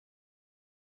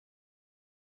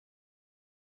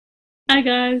Hi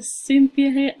guys,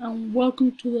 Cynthia here and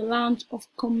welcome to the launch of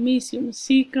Commission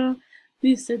Seeker.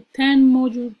 This is a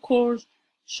 10-module course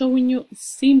showing you a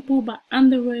simple but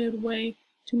underrated way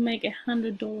to make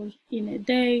 $100 in a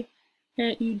day.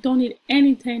 You don't need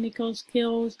any technical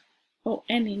skills or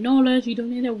any knowledge. You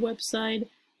don't need a website.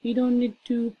 You don't need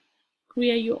to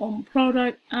create your own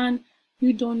product, and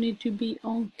you don't need to be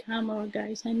on camera,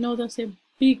 guys. I know that's a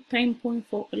big pain point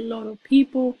for a lot of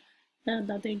people.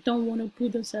 That they don't want to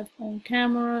put themselves on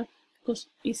camera because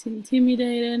it's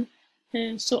intimidating.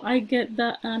 So I get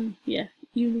that, and yeah,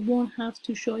 you won't have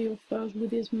to show your face with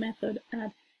this method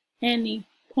at any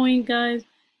point, guys.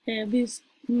 This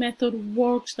method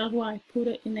works. That's why I put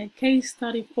it in a case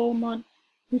study format,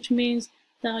 which means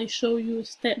that I show you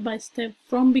step by step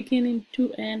from beginning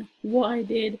to end what I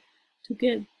did to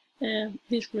get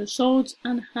these results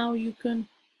and how you can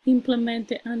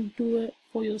implement it and do it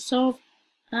for yourself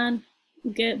and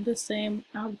get the same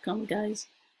outcome, guys.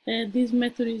 This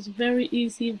method is very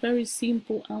easy, very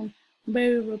simple, and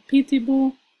very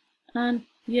repeatable, and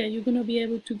yeah, you're gonna be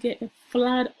able to get a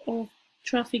flood of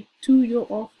traffic to your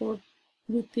offer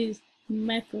with this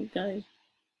method, guys.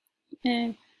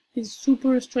 And it's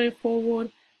super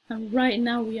straightforward, and right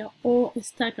now we are all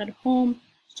stuck at home,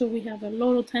 so we have a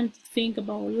lot of time to think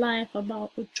about life,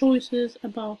 about our choices,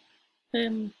 about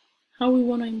how we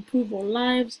want to improve our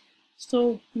lives.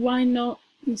 So why not,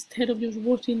 instead of just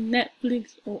watching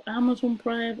Netflix or Amazon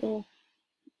Prime or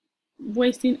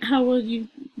wasting hours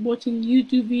watching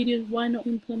YouTube videos, why not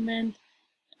implement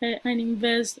and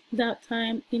invest that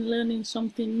time in learning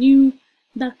something new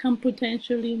that can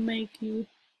potentially make you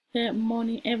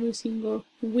money every single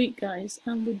week, guys.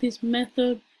 And with this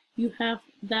method, you have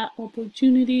that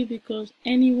opportunity because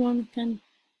anyone can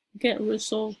get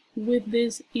results with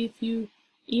this if you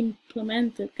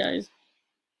implement it, guys.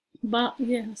 But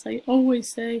yeah, as I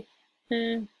always say,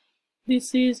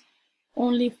 this is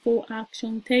only for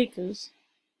action takers.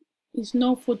 It's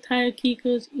not for tire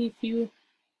kickers.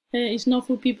 It's not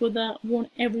for people that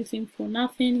want everything for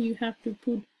nothing. You have to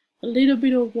put a little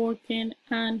bit of work in,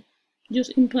 and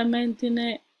just implementing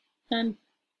it and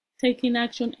taking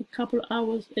action a couple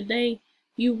hours a day,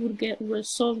 you will get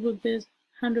results with this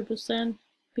 100%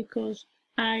 because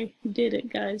I did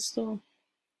it, guys. So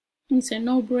it's a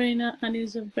no-brainer, and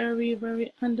it's a very,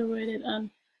 very underrated and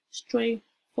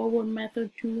straightforward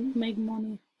method to make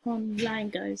money online,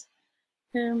 guys.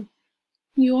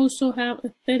 You also have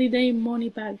a 30-day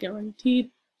money-back guaranteed,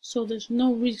 so there's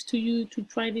no risk to you to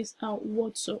try this out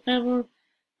whatsoever.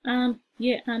 And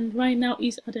yeah, and right now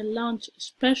it's at a launch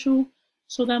special,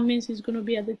 so that means it's going to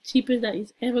be at the cheapest that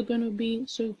it's ever going to be.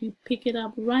 So if you pick it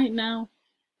up right now,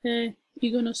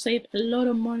 you're gonna save a lot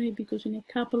of money, because in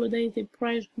a couple of days the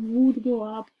price would go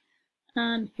up,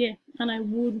 and yeah, and I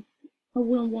wouldn't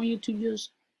want you to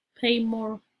just pay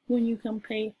more when you can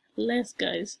pay less,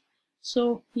 guys.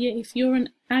 So yeah, if you're an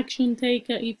action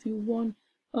taker, if you want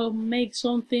to make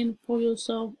something for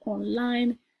yourself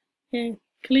online,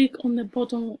 click on the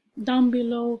button down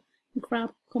below,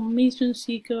 grab Commission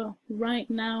Seeker right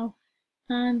now,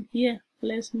 and yeah,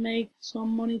 let's make some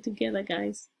money together,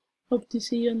 guys. Hope to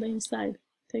see you on the inside.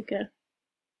 Take care.